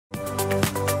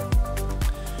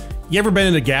You ever been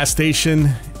in a gas station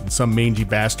and some mangy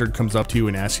bastard comes up to you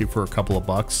and asks you for a couple of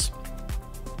bucks?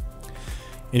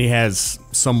 And he has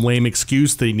some lame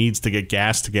excuse that he needs to get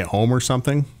gas to get home or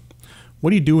something?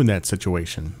 What do you do in that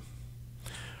situation?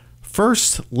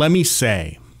 First, let me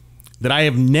say that I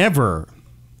have never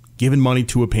given money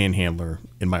to a panhandler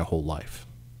in my whole life.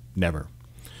 Never.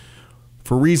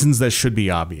 For reasons that should be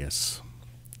obvious.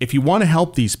 If you want to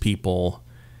help these people,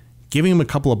 giving them a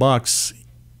couple of bucks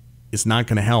is not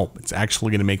going to help. It's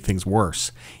actually going to make things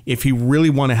worse. If you really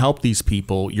want to help these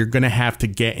people, you're going to have to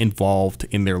get involved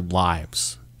in their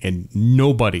lives. And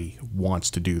nobody wants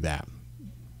to do that.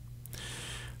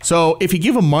 So if you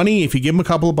give them money, if you give them a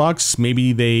couple of bucks,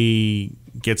 maybe they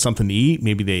get something to eat.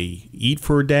 Maybe they eat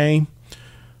for a day.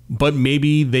 But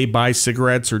maybe they buy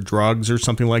cigarettes or drugs or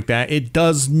something like that. It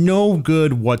does no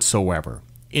good whatsoever.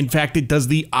 In fact, it does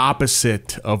the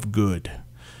opposite of good.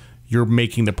 You're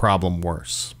making the problem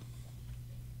worse.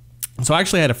 So I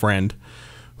actually had a friend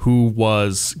who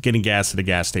was getting gas at a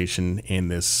gas station,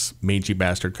 and this mangy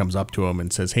bastard comes up to him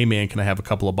and says, "Hey man, can I have a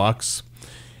couple of bucks?"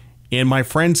 And my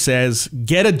friend says,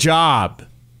 "Get a job."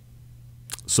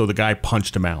 So the guy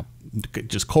punched him out,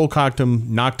 just cold cocked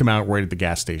him, knocked him out right at the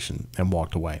gas station, and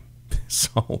walked away.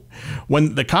 So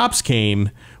when the cops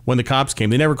came,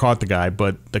 they never caught the guy,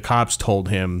 but the cops told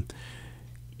him,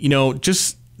 you know,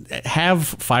 just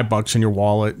have $5 in your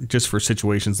wallet just for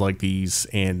situations like these,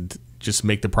 and just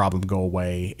make the problem go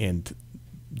away, and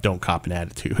don't cop an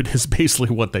attitude is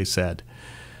basically what they said.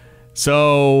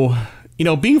 So, you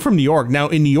know, being from New York, now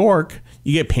in New York,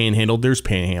 you get panhandled, there's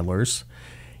panhandlers,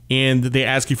 and they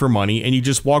ask you for money, and you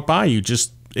just walk by, you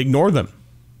just ignore them.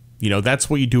 You know, that's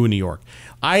what you do in New York.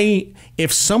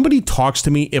 If somebody talks to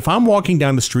me, if I'm walking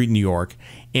down the street in New York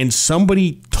and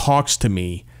somebody talks to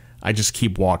me, I just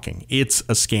keep walking. It's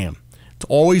a scam. It's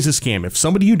always a scam. If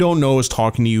somebody you don't know is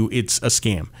talking to you, it's a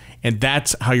scam. And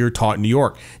that's how you're taught in New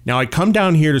York. Now, I come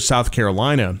down here to South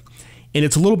Carolina, and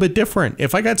it's a little bit different.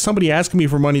 If I got somebody asking me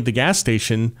for money at the gas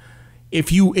station,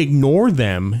 if you ignore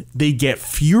them, they get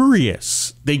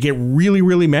furious. They get really,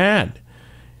 really mad.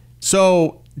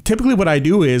 So typically what I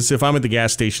do is, if I'm at the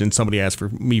gas station and somebody asks for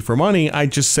me for money, I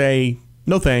just say,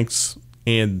 no thanks,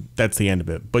 and that's the end of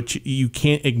it. But you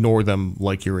can't ignore them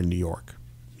like you're in New York,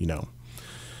 you know.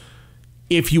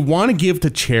 If you want to give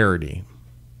to charity,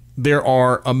 there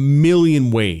are a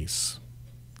million ways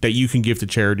that you can give to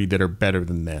charity that are better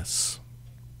than this.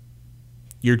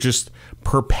 You're just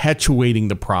perpetuating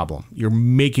the problem. You're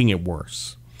making it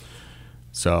worse.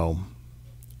 So,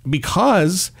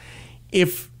 because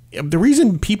if the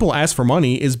reason people ask for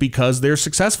money is because they're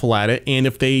successful at it, and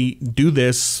if they do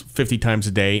this 50 times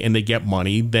a day and they get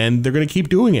money, then they're going to keep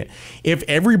doing it. If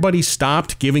everybody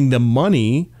stopped giving them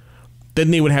money, then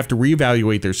they would have to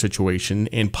reevaluate their situation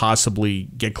and possibly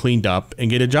get cleaned up and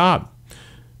get a job.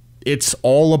 It's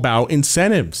all about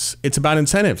incentives. It's about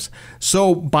incentives.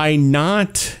 So by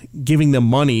not giving them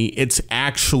money, it's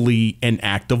actually an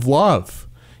act of love.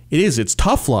 It is. It's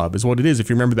tough love is what it is. If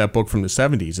you remember that book from the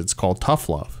 70s, it's called Tough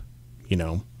Love, you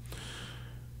know.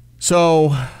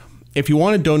 So if you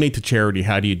want to donate to charity,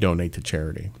 how do you donate to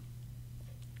charity?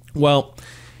 Well,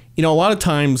 you know, a lot of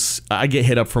times I get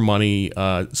hit up for money.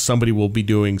 Somebody will be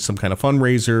doing some kind of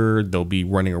fundraiser. They'll be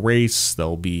running a race.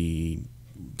 There'll be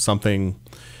something.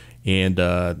 And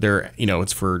they're, you know,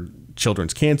 it's for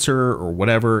children's cancer or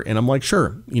whatever. And I'm like,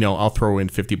 sure, you know, I'll throw in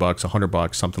 $50,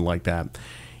 $100, something like that.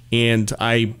 And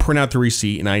I print out the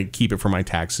receipt and I keep it for my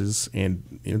taxes.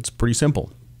 And it's pretty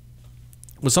simple.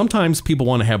 But sometimes people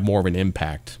want to have more of an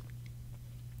impact,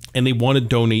 and they want to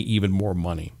donate even more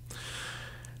money.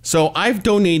 So I've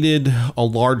donated a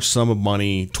large sum of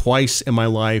money twice in my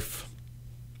life.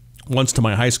 Once to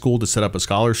my high school to set up a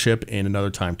scholarship, and another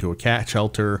time to a cat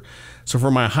shelter. So for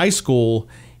my high school,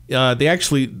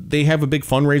 they have a big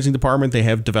fundraising department. They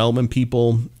have development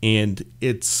people, and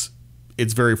it's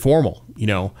very formal. You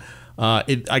know,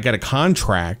 I got a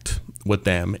contract with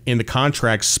them, and the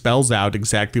contract spells out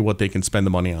exactly what they can spend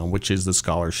the money on, which is the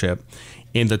scholarship,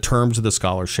 and the terms of the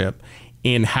scholarship,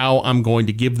 and how I'm going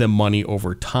to give them money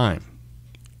over time.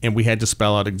 And we had to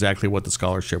spell out exactly what the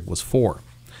scholarship was for.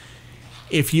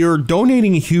 If you're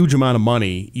donating a huge amount of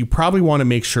money, you probably want to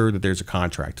make sure that there's a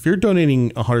contract. If you're donating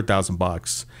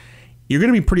 $100,000, you're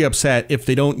going to be pretty upset if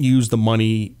they don't use the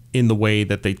money in the way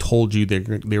that they told you they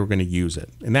were going to use it.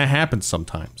 And that happens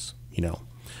sometimes, you know.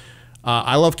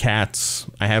 I love cats.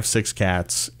 I have 6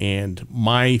 cats, and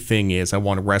my thing is I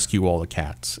want to rescue all the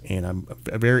cats. And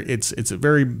it's a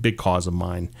very big cause of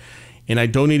mine. And I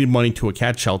donated money to a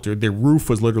cat shelter. Their roof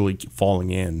was literally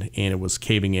falling in, and it was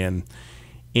caving in.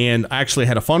 And I actually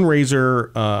had a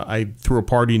fundraiser. I threw a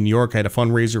party in New York. I had a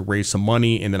fundraiser, raised some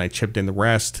money, and then I chipped in the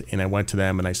rest. And I went to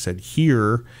them and I said,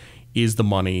 here is the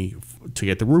money to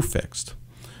get the roof fixed.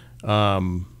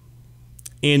 And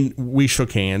we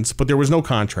shook hands, but there was no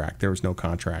contract.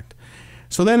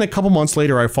 So then a couple months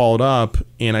later, I followed up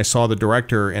and I saw the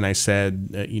director and I said,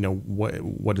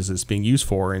 what is this being used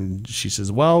for? And she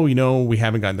says, well, we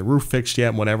haven't gotten the roof fixed yet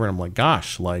and whatever. And I'm like,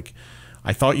 gosh, like,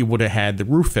 I thought you would have had the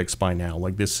roof fixed by now.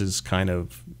 Like, this is kind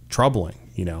of troubling,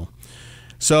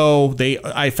 So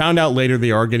I found out later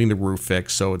they are getting the roof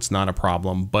fixed, so it's not a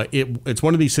problem. But it's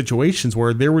one of these situations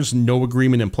where there was no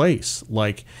agreement in place.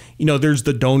 Like, there's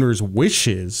the donor's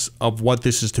wishes of what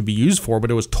this is to be used for,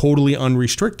 but it was totally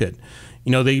unrestricted.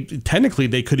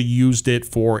 They could have used it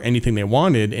for anything they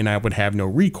wanted, and I would have no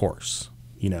recourse.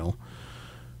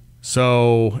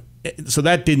 So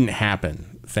that didn't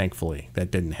happen. Thankfully,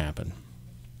 that didn't happen.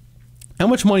 How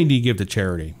much money do you give to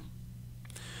charity?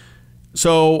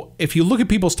 So if you look at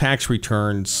people's tax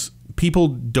returns, people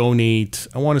donate,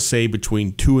 I want to say,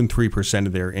 between 2 and 3%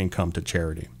 of their income to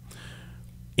charity.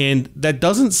 And that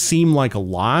doesn't seem like a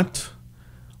lot,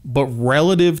 but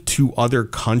relative to other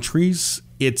countries,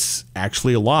 it's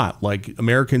actually a lot. Like,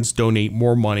 Americans donate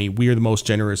more money. We are the most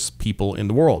generous people in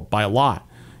the world by a lot,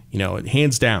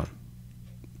 hands down.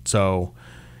 So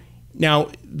now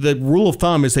the rule of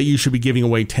thumb is that you should be giving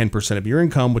away 10% of your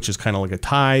income, which is kind of like a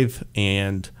tithe,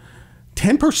 and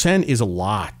 10% is a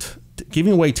lot.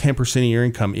 Giving away 10% of your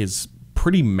income is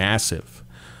pretty massive.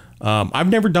 I've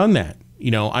never done that.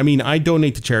 I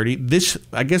donate to charity.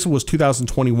 I guess it was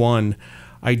 2021.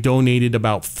 I donated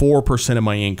about 4% of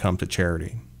my income to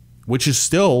charity, which is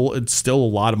still a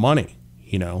lot of money,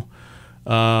 So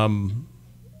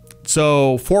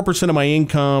 4% of my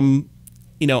income,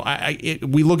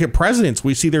 we look at presidents,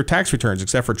 we see their tax returns,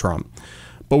 except for Trump.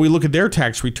 But we look at their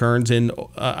tax returns, and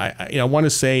I want to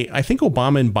say, I think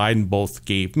Obama and Biden both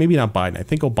gave, maybe not Biden, I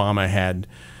think Obama had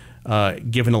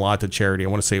given a lot to charity. I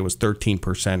want to say it was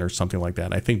 13% or something like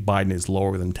that. I think Biden is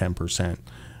lower than 10%.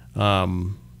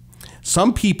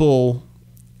 Some people,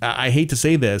 I hate to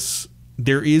say this,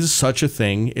 there is such a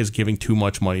thing as giving too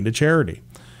much money to charity.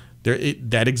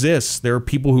 That exists. There are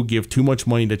people who give too much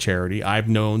money to charity. I've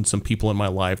known some people in my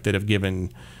life that have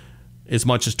given as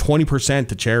much as 20%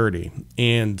 to charity,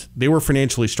 and they were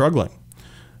financially struggling.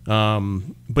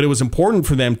 But it was important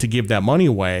for them to give that money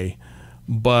away,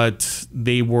 but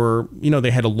they were,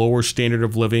 they had a lower standard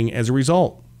of living as a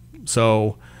result.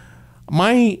 So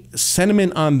my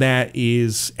sentiment on that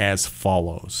is as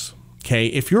follows. Okay,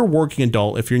 if you're a working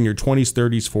adult, if you're in your 20s,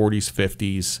 30s, 40s,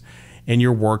 50s, and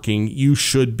you're working, you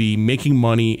should be making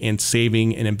money and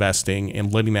saving and investing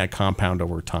and letting that compound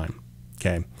over time.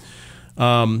 Okay.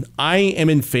 I am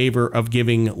in favor of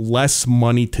giving less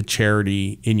money to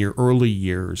charity in your early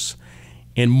years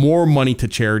and more money to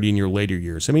charity in your later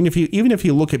years. I mean, even if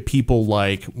you look at people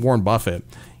like Warren Buffett,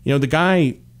 the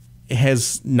guy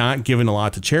has not given a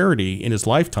lot to charity in his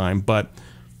lifetime, but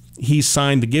he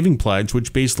signed the Giving Pledge,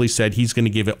 which basically said he's going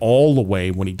to give it all away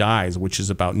when he dies, which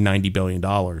is about $90 billion.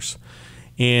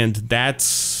 And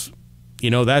that's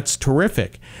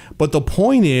terrific. But the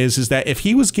point is that if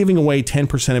he was giving away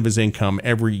 10% of his income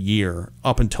every year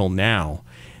up until now,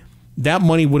 that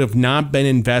money would have not been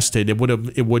invested. It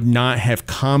would not have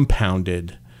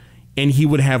compounded, and he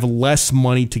would have less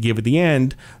money to give at the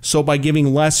end. So by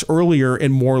giving less earlier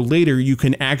and more later, you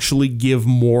can actually give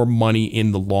more money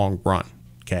in the long run.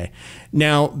 Okay.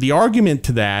 Now, the argument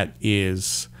to that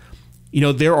is,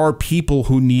 there are people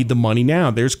who need the money now.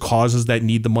 There's causes that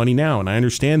need the money now, and I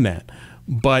understand that.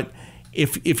 But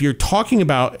if you're talking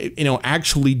about,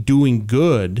 actually doing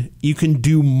good, you can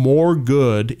do more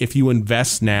good if you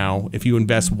invest now, if you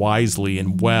invest wisely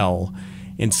and well,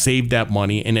 and save that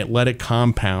money and let it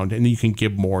compound, and then you can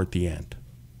give more at the end.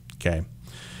 Okay.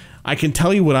 I can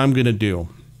tell you what I'm going to do.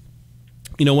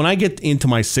 When I get into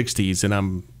my 60s and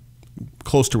I'm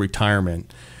close to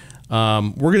retirement,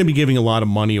 we're going to be giving a lot of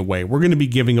money away. We're going to be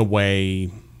giving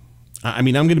away, I'm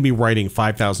going to be writing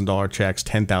 $5,000 checks,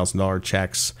 $10,000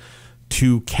 checks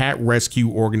to cat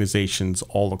rescue organizations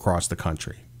all across the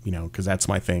country, because that's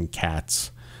my thing,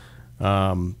 cats.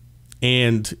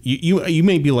 And you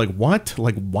may be like, what?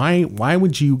 Like, why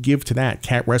would you give to that,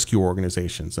 cat rescue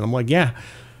organizations? And I'm like, yeah,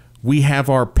 we have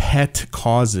our pet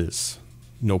causes,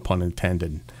 no pun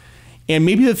intended. And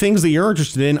maybe the things that you're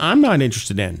interested in, I'm not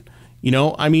interested in.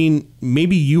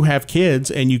 Maybe you have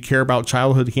kids and you care about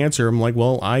childhood cancer. I'm like,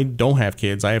 well, I don't have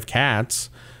kids. I have cats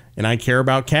and I care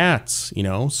about cats,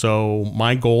 So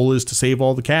my goal is to save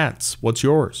all the cats. What's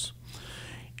yours?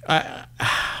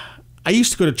 I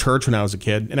used to go to church when I was a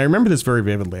kid, and I remember this very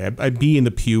vividly. I'd be in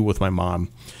the pew with my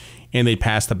mom, and they'd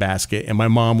pass the basket, and my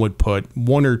mom would put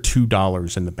 $1 or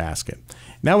 $2 in the basket.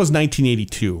 And that was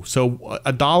 1982. So $1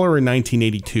 in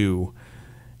 1982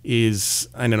 is,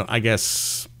 I don't know, I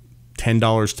guess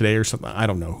 $10 today or something. I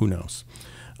don't know. Who knows?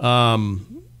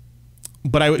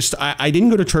 But I didn't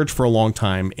go to church for a long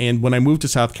time. And when I moved to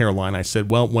South Carolina, I said,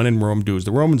 well, when in Rome, do as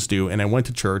the Romans do. And I went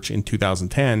to church in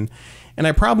 2010. And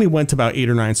I probably went to about 8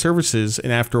 or 9 services.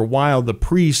 And after a while, the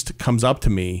priest comes up to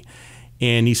me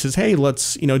and he says, hey,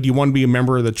 let's, do you want to be a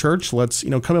member of the church? Let's,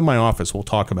 come in my office. We'll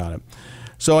talk about it.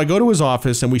 So I go to his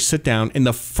office and we sit down. And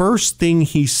the first thing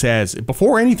he says,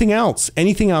 before anything else,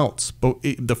 but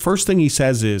the first thing he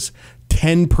says is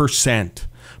 10%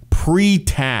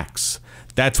 pre-tax.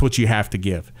 That's what you have to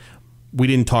give. We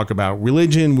didn't talk about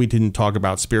religion. We didn't talk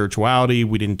about spirituality.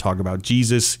 We didn't talk about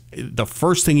Jesus. The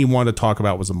first thing he wanted to talk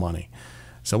about was the money.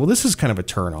 So, well, this is kind of a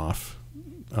turnoff.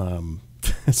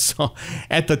 So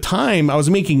at the time, I was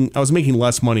making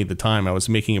less money at the time. I was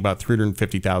making about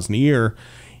 $350,000 a year.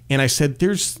 And I said,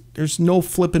 there's no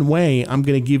flipping way I'm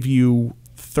going to give you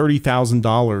 $30,000,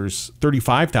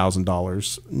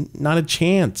 $35,000. Not a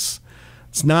chance.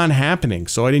 It's not happening.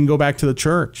 So I didn't go back to the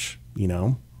church,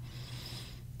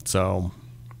 So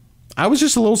I was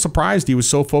just a little surprised he was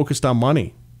so focused on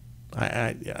money.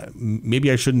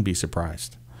 Maybe I shouldn't be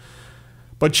surprised.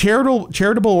 But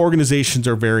charitable organizations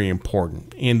are very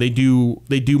important, and they do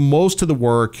most of the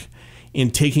work in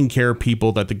taking care of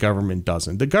people that the government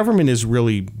doesn't. The government is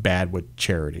really bad with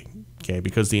charity, okay,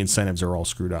 because the incentives are all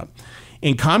screwed up.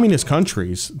 In communist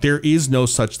countries, there is no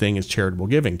such thing as charitable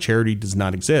giving. Charity does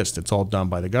not exist. It's all done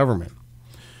by the government.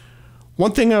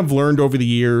 One thing I've learned over the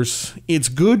years, it's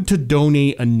good to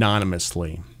donate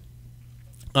anonymously.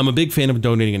 I'm a big fan of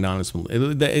donating anonymously,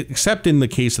 except in the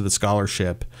case of the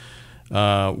scholarship,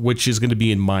 which is going to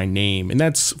be in my name. And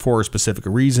that's for a specific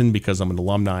reason, because I'm an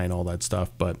alumni and all that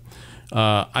stuff. But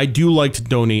I do like to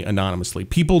donate anonymously.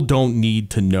 People don't need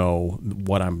to know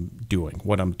what I'm doing,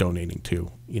 what I'm donating to,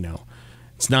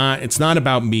 It's not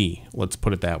about me. Let's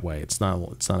put it that way. It's not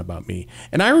about me.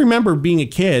 And I remember being a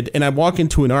kid, and I'd walk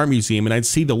into an art museum and I'd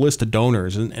see the list of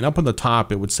donors, and up on the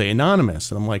top it would say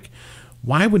anonymous. And I'm like,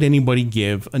 why would anybody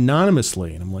give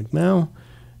anonymously? And I'm like, now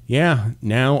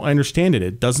I understand it.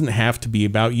 It doesn't have to be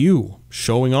about you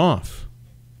showing off.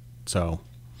 So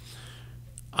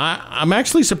I'm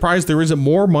actually surprised there isn't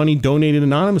more money donated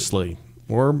anonymously,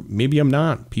 or maybe I'm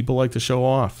not. People like to show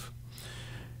off.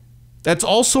 That's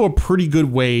also a pretty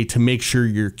good way to make sure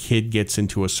your kid gets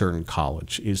into a certain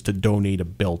college, is to donate a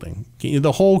building.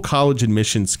 The whole college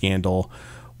admission scandal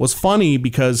was funny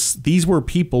because these were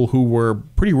people who were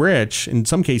pretty rich, in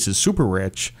some cases super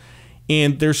rich,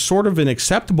 and there's sort of an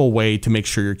acceptable way to make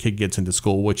sure your kid gets into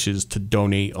school, which is to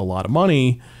donate a lot of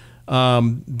money.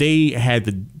 They had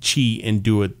to cheat and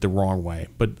do it the wrong way,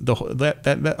 but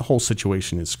that whole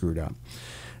situation is screwed up.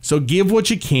 So give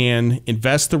what you can,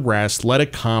 invest the rest, let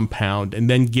it compound, and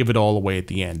then give it all away at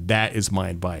the end. That is my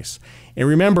advice. And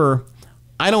remember,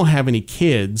 I don't have any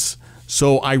kids,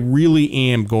 so I really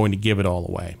am going to give it all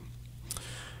away.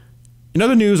 In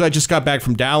other news, I just got back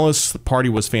from Dallas. The party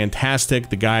was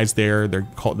fantastic. The guys there,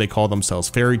 they call themselves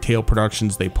Fairy Tale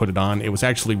Productions. They put it on. It was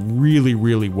actually really,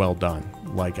 really well done.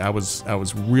 Like, I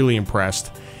was really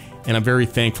impressed, and I'm very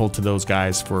thankful to those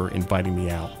guys for inviting me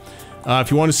out.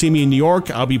 If you want to see me in New York,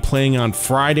 I'll be playing on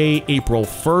Friday, April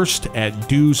 1st at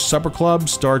Due's Supper Club.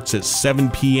 Starts at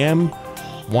 7 p.m.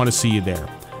 Want to see you there.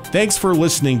 Thanks for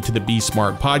listening to the Be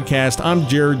Smart podcast. I'm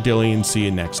Jared Dillian. See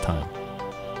you next time.